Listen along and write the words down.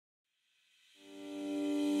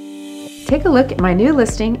Take a look at my new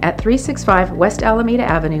listing at 365 West Alameda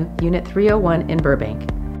Avenue, Unit 301 in Burbank.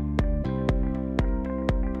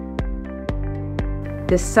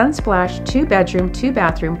 This Sunsplash 2-bedroom,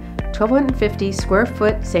 2-bathroom, 1,250 square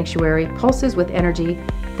foot sanctuary pulses with energy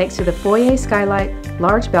thanks to the foyer skylight,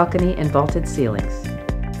 large balcony, and vaulted ceilings.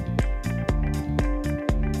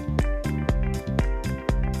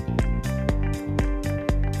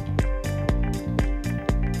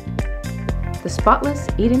 The spotless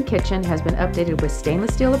eat-in kitchen has been updated with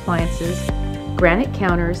stainless steel appliances, granite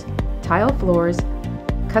counters, tile floors,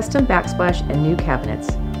 custom backsplash, and new cabinets.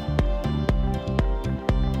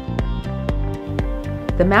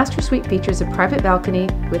 The master suite features a private balcony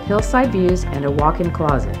with hillside views and a walk-in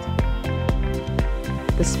closet.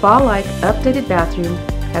 The spa-like updated bathroom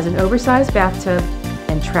has an oversized bathtub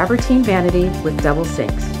and travertine vanity with double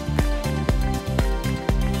sinks.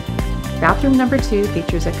 Bathroom number 2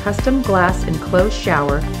 features a custom glass enclosed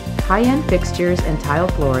shower, high-end fixtures, and tile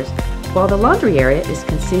floors, while the laundry area is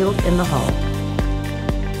concealed in the hall.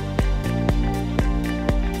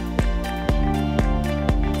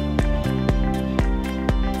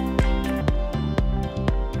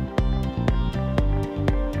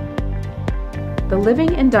 The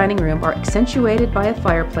living and dining room are accentuated by a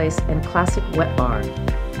fireplace and classic wet bar.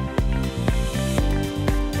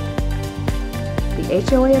 The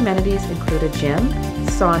HOA amenities include a gym,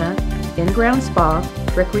 sauna, in-ground spa,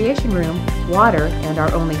 recreation room, water, and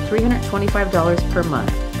are only $325 per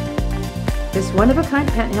month. This one-of-a-kind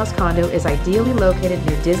penthouse condo is ideally located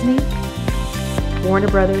near Disney, Warner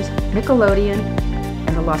Brothers, Nickelodeon,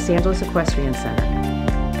 and the Los Angeles Equestrian Center.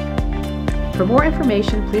 For more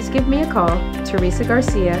information, please give me a call, Teresa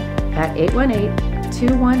Garcia, at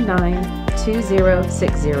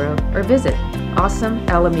 818-219-2060 or visit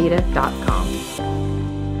awesomealameda.com.